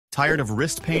Tired of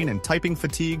wrist pain and typing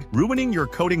fatigue, ruining your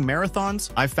coding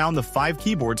marathons? I found the 5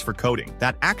 keyboards for coding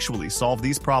that actually solve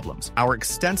these problems. Our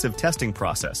extensive testing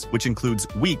process, which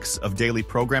includes weeks of daily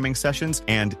programming sessions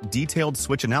and detailed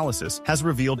switch analysis, has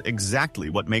revealed exactly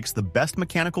what makes the best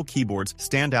mechanical keyboards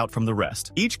stand out from the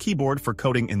rest. Each keyboard for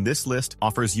coding in this list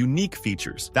offers unique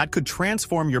features that could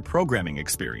transform your programming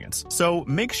experience. So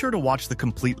make sure to watch the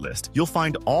complete list. You'll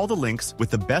find all the links with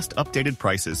the best updated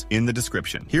prices in the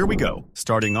description. Here we go.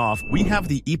 Starting off, we have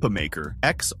the EPOMAKER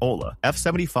X Aula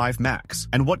F75 Max.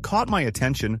 And what caught my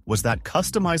attention was that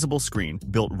customizable screen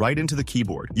built right into the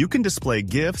keyboard. You can display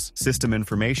GIFs, system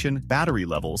information, battery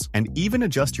levels, and even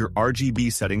adjust your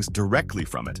RGB settings directly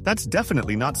from it. That's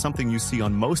definitely not something you see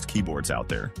on most keyboards out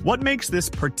there. What makes this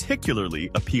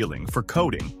particularly appealing for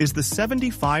coding is the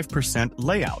 75%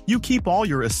 layout. You keep all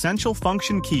your essential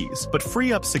function keys, but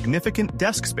free up significant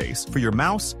desk space for your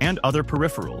mouse and other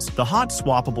peripherals. The hot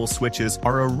swappable switches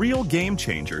are a real game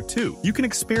changer too. You can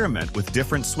experiment with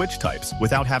different switch types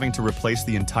without having to replace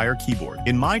the entire keyboard.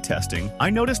 In my testing, I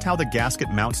noticed how the gasket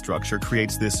mount structure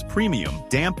creates this premium,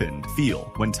 dampened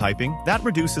feel when typing. That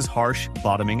reduces harsh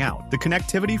bottoming out. The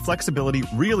connectivity flexibility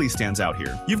really stands out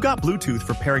here. You've got Bluetooth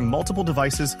for pairing multiple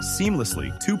devices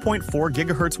seamlessly, 2.4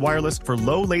 GHz wireless for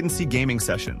low latency gaming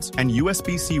sessions, and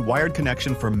USB-C wired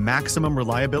connection for maximum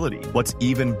reliability. What's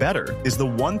even better is the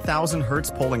 1000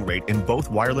 Hz polling rate in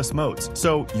both wireless modes,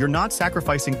 so you're not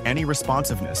sacrificing any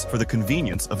responsiveness for the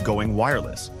convenience of going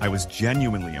wireless. I was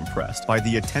genuinely impressed by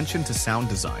the attention to sound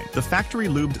design. The factory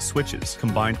lubed switches,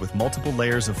 combined with multiple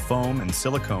layers of foam and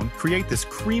silicone, create this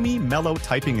creamy, mellow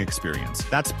typing experience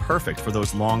that's perfect for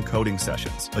those long coding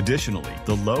sessions. Additionally,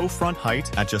 the low front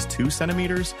height at just 2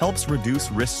 centimeters helps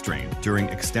reduce wrist strain during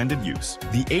extended use.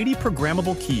 The 80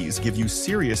 programmable keys give you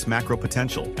serious macro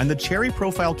potential, and the cherry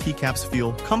profile keycaps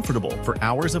feel comfortable for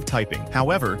hours of typing.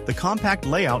 However, the compact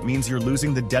layout means you're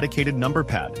losing the dedicated number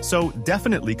pad, so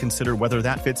definitely consider whether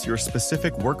that fits your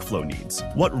specific workflow needs.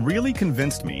 What really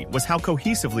convinced me was how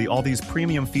cohesively all these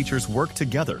premium features work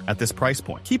together at this price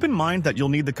point. Keep in mind that you'll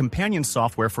need the companion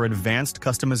software for advanced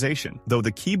customization, though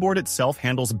the keyboard itself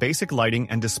handles basic lighting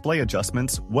and display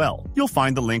adjustments well. You'll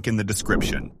find the link in the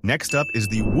description. Next up is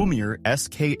the Womier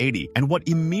SK80, and what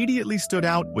immediately stood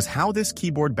out was how this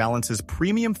keyboard balances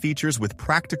premium features with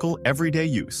practical everyday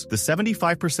use. The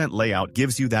 75% layout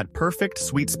gives you that perfect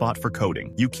sweet spot for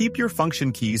coding. You keep your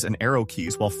function keys and arrow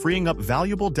keys while freeing up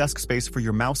valuable desk space for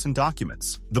your mouse and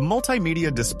documents. The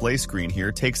multimedia display screen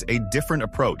here takes a different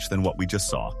approach than what we just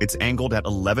saw. It's angled at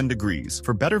 11 degrees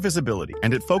for better visibility,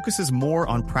 and it focuses more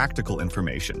on practical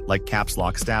information like caps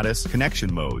lock status,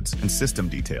 connection modes, and system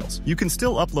details. You can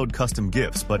still upload custom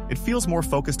GIFs, but it feels more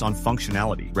focused on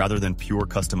functionality rather than pure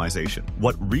customization.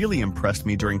 What really impressed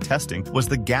me during testing was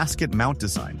the gasket mount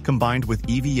design combined with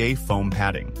EVA foam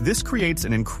padding. This creates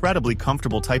an incredibly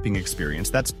comfortable typing experience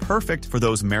that's perfect for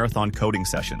those marathon coding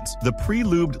sessions. The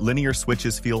pre-lubed linear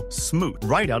switches feel smooth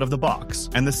right out of the box,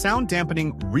 and the sound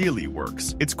dampening really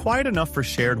works. It's quiet enough for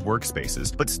shared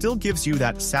workspaces, but still gives you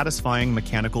that satisfying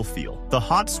mechanical feel. The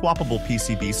hot swappable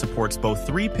PCB supports both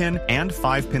 3-pin and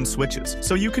 5-pin switches,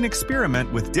 so you can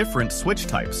experiment with different switch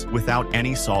types without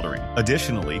any soldering.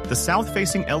 Additionally, the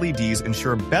south-facing LEDs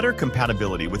ensure better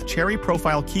compatibility with cherry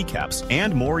profile keycaps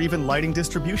and more even lighting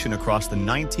distribution across the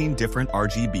 19 different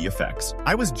RGB effects.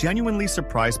 I was genuinely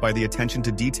surprised by the attention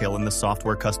to detail in the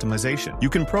software customization. You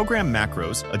can program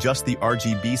macros, adjust the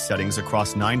RGB settings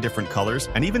across 9 different colors,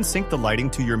 and even sync the lighting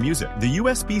to your music. The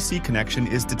USB-C connection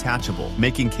is detachable,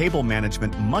 making cable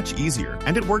management much easier,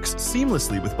 and it works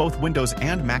seamlessly with both Windows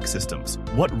and Mac systems.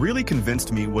 What really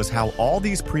convinced me was how all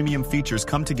these premium features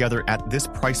come together at this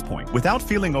price point without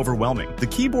feeling overwhelming. The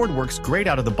keyboard works great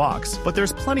out of the box, but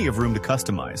there's plenty of room to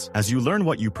customize as you learn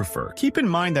what you prefer. Keep in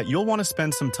mind that you'll want to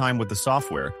spend some time with the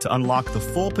software to unlock the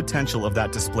full potential of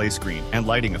that display screen and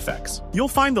lighting effects. You'll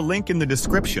find the link in the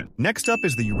description. Next up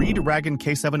is the Redragon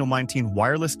K7019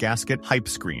 wireless gasket hype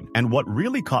screen, and what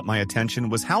really caught my attention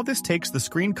was how this takes the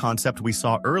screen concept we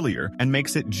saw earlier and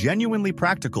makes it genuinely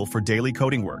practical for daily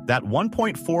coding work. That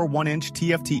 1.41-inch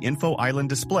TFT info island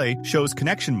display shows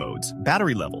connection modes,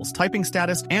 battery levels, typing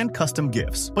status, and custom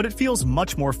GIFs, but it feels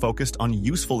much more focused on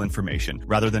useful information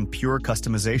rather than pure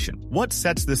customization. What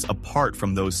sets this apart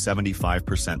from those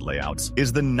 75% layouts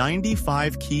is the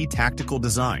 95-key tactical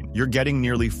design. You're getting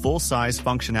nearly full-size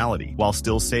functionality while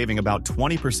still saving about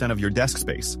 20% of your desk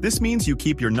space. This means you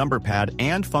keep your number pad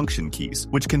and function keys,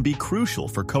 which can be crucial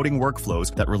for coding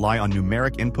workflows that rely on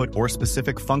numeric input or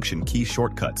specific function key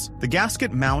shortcuts. The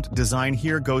gasket mount design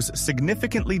here goes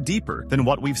significantly deeper than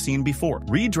what we've seen before.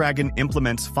 Redragon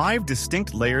implements 5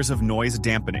 distinct layers of noise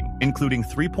dampening, including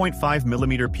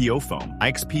 3.5mm IPO foam,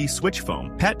 XP switch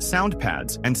foam, PET sound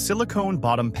pads, and silicone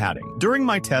bottom padding. During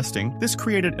my testing, this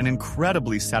created an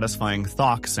incredibly satisfying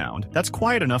thok sound that's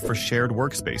quiet enough for shared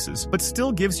workspaces, but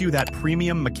still gives you that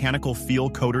premium mechanical feel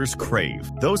coders crave.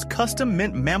 Those custom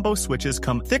Mint Mambo switches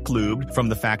come thick lubed from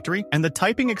the factory, and the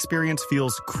typing experience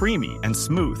feels creamy and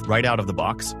smooth right out of the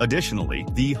box. Additionally,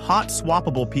 the hot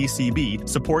swappable PCB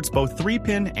supports both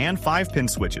 3-pin and 5-pin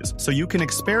switches, so you can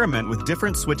experiment with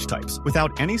different switch types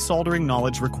without any soldering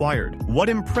knowledge required. What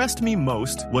impressed me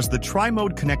most was the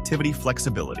tri-mode connectivity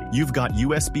flexibility. You've got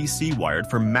USB-C wired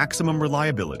for maximum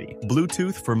reliability,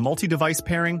 Bluetooth for multi-device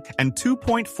pairing, and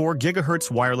 2.4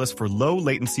 GHz wireless for low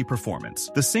latency performance.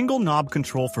 The single knob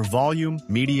control for volume,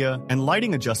 media, and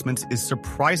lighting adjustments is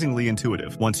surprisingly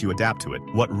intuitive once you adapt to it.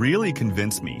 What really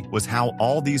convinced me was how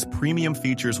all these premium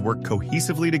features work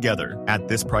cohesively together at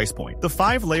this price point. The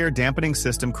 5-layer dampening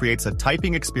system creates a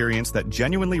typing experience that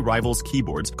genuinely rivals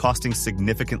keyboards, costing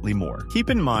significantly more. Keep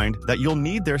in mind that you'll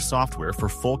need their software for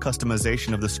full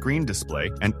customization of the screen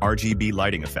display and RGB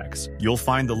lighting effects. You'll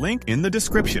find the link in the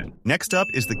description. Next up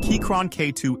is the Keychron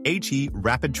K2 HE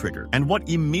Rapid Trigger, and what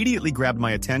immediately grabbed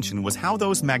my attention was how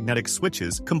those magnetic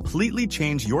switches completely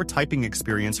change your typing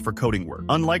experience for coding work.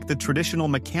 Unlike the traditional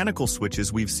mechanical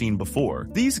switches we've seen before,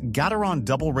 these Gasket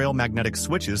double-rail magnetic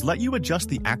switches let you adjust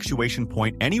the actuation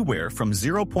point anywhere from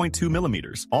 0.2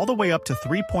 millimeters all the way up to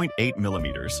 3.8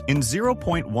 millimeters in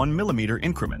 0.1 millimeter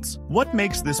increments. What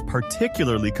makes this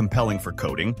particularly compelling for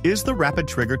coding is the rapid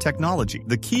trigger technology.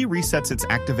 The key resets its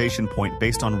activation point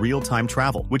based on real-time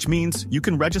travel, which means you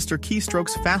can register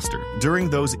keystrokes faster during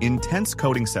those intense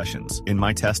coding sessions. In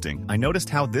my testing, I noticed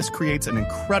how this creates an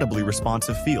incredibly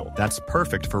responsive feel that's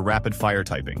perfect for rapid-fire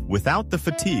typing, without the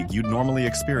fatigue you'd normally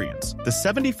experience. The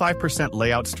 75%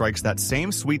 layout strikes that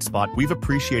same sweet spot we've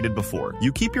appreciated before.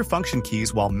 You keep your function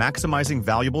keys while maximizing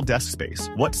valuable desk space.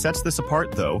 What sets this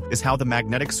apart, though, is how the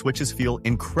magnetic switches feel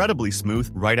incredibly smooth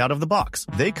right out of the box.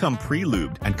 They come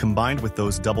pre-lubed, and combined with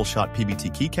those double-shot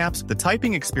PBT keycaps, the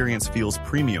typing experience feels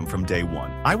premium from day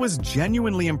one. I was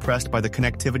genuinely impressed by the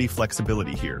connectivity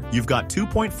flexibility here. You've got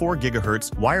 2.4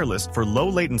 GHz wireless for low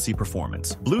latency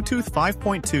performance, Bluetooth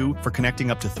 5.2 for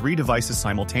connecting up to 3 devices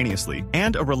simultaneously,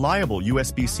 and a reliable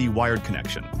USB-C wired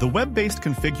connection. The web-based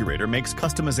configurator makes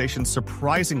customization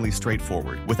surprisingly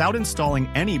straightforward without installing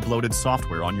any bloated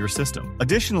software on your system.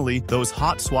 Additionally, those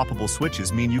hot swappable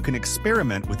switches mean you can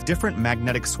experiment with different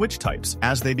magnetic switch types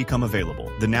as they become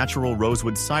available. The natural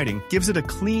rosewood siding gives it a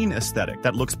clean aesthetic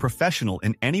that looks professional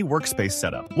in any workspace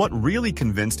setup. What really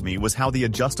convinced me was how the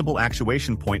adjustable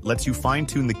actuation point lets you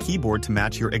fine-tune the keyboard to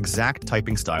match your exact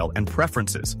typing style and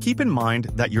preferences. Keep in mind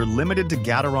that you're limited to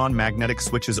Gasket magnetic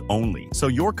switches only, so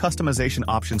your customization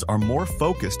options are more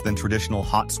focused than traditional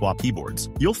hot swap keyboards.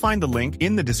 You'll find the link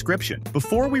in the description.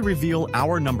 Before we reveal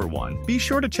our number one, be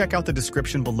sure to check out the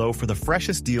description below for the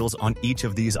freshest deals on each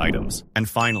of these items. And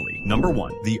finally, number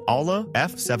one, the Aula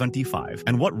F75.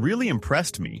 And what really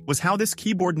impressed me was how this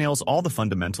keyboard nails all the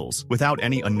fundamentals without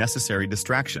any unnecessary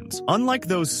distractions. Unlike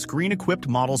those screen-equipped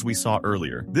models we saw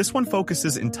earlier, this one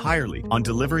focuses entirely on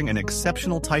delivering an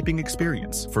exceptional typing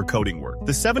experience for coding work.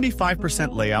 The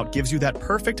 75% layout gives you that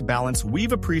perfect balance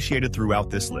we've appreciated throughout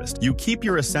this list. You keep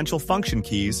your essential function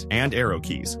keys and arrow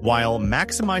keys, while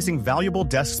maximizing valuable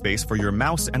desk space for your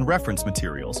mouse and reference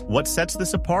materials. What sets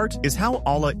this apart is how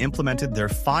Aula implemented their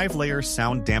 5-layer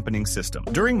sound dampening system.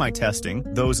 During my testing,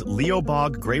 those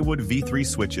Leobog Greywood V3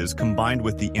 switches combined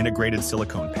with the integrated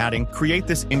silicone padding create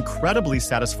this incredibly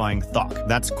satisfying thok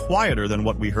that's quieter than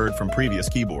what we heard from previous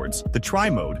keyboards. The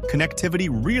tri-mode connectivity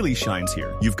really shines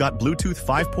here. You've got Bluetooth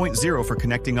 5.0 for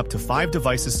connecting up to 5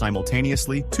 devices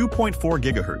simultaneously, 2.4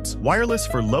 GHz, wireless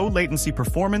for low latency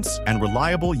performance, and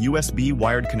reliable USB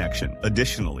wired connection.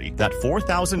 Additionally, that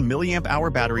 4,000 mAh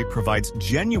battery provides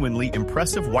genuinely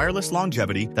impressive wireless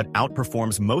longevity that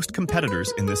outperforms most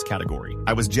competitors in this category.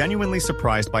 I was genuinely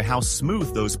surprised by how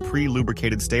smooth those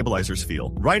pre-lubricated stabilizers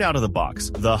feel right out of the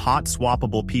box. The hot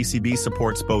swappable PCB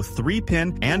supports both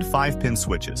 3-pin and 5-pin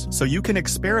switches, so you can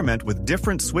experiment with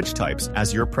different switch types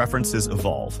as your preferences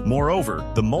evolve. Moreover,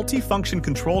 the multi-function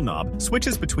control knob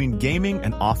switches between gaming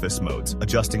and office modes,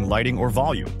 adjusting lighting or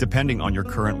volume depending on your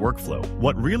current workflow.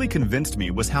 What really convinced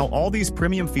me was how all these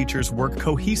premium features work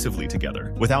cohesively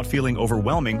together without feeling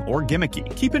overwhelming or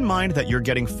gimmicky. Keep in mind that you're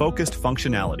getting focused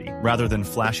functionality rather than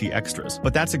flashy extras,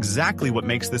 but that's exactly what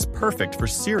makes this perfect for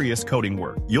serious coding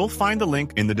work. You'll find the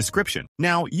link in the description.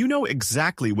 Now, you know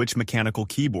exactly which mechanical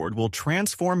keyboard will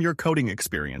transform your coding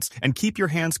experience and keep your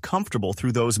hands comfortable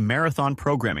through those marathon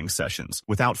programming sessions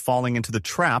without falling into the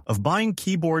trap of buying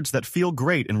keyboards that feel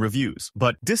great in reviews,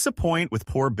 but disappoint with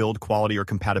poor build quality or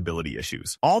compatibility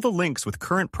issues. All the links with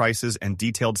current Keyboard prices and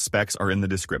detailed specs are in the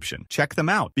description. Check them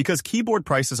out because keyboard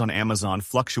prices on Amazon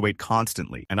fluctuate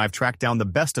constantly, and I've tracked down the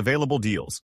best available deals.